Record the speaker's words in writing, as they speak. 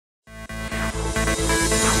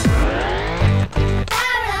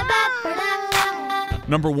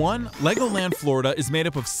Number 1, Legoland Florida is made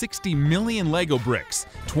up of 60 million Lego bricks.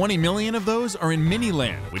 20 million of those are in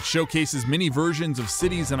Miniland, which showcases mini versions of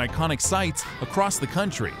cities and iconic sites across the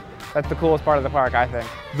country. That's the coolest part of the park, I think.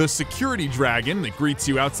 The security dragon that greets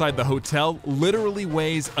you outside the hotel literally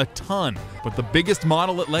weighs a ton, but the biggest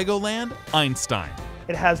model at Legoland? Einstein.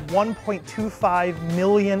 It has 1.25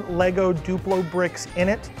 million Lego Duplo bricks in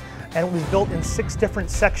it, and it was built in 6 different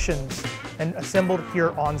sections and assembled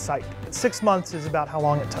here on site. 6 months is about how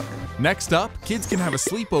long it took. Next up, kids can have a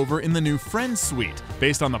sleepover in the new Friends Suite,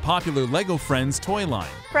 based on the popular Lego Friends toy line.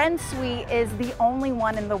 Friends Suite is the only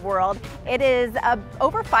one in the world. It is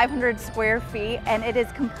over 500 square feet, and it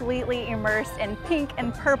is completely immersed in pink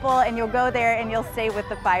and purple, and you'll go there and you'll stay with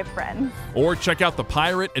the 5 friends. Or check out the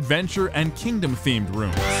pirate, adventure, and kingdom-themed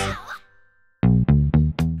rooms.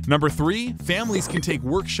 Number 3, families can take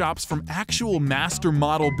workshops from actual master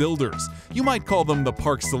model builders. You might call them the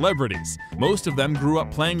park celebrities. Most of them grew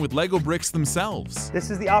up playing with Lego bricks themselves.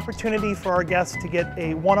 This is the opportunity for our guests to get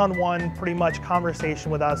a one-on-one, pretty much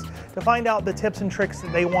conversation with us to find out the tips and tricks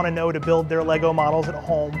that they want to know to build their Lego models at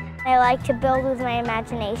home. I like to build with my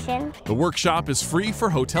imagination. The workshop is free for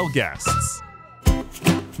hotel guests.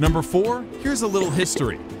 Number 4, here's a little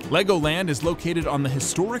history. Legoland is located on the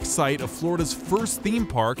historic site of Florida's first theme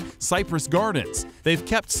park, Cypress Gardens. They've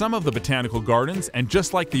kept some of the botanical gardens, and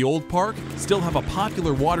just like the old park, still have a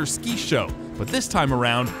popular water ski show. But this time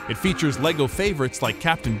around, it features Lego favorites like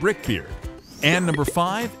Captain Brickbeard. And number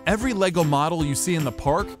 5, every Lego model you see in the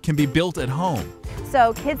park can be built at home.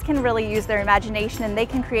 So kids can really use their imagination, and they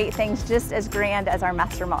can create things just as grand as our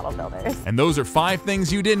master model builders. And those are 5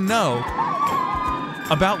 things you didn't know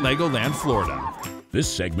about Legoland Florida.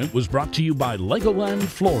 This segment was brought to you by Legoland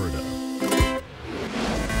Florida.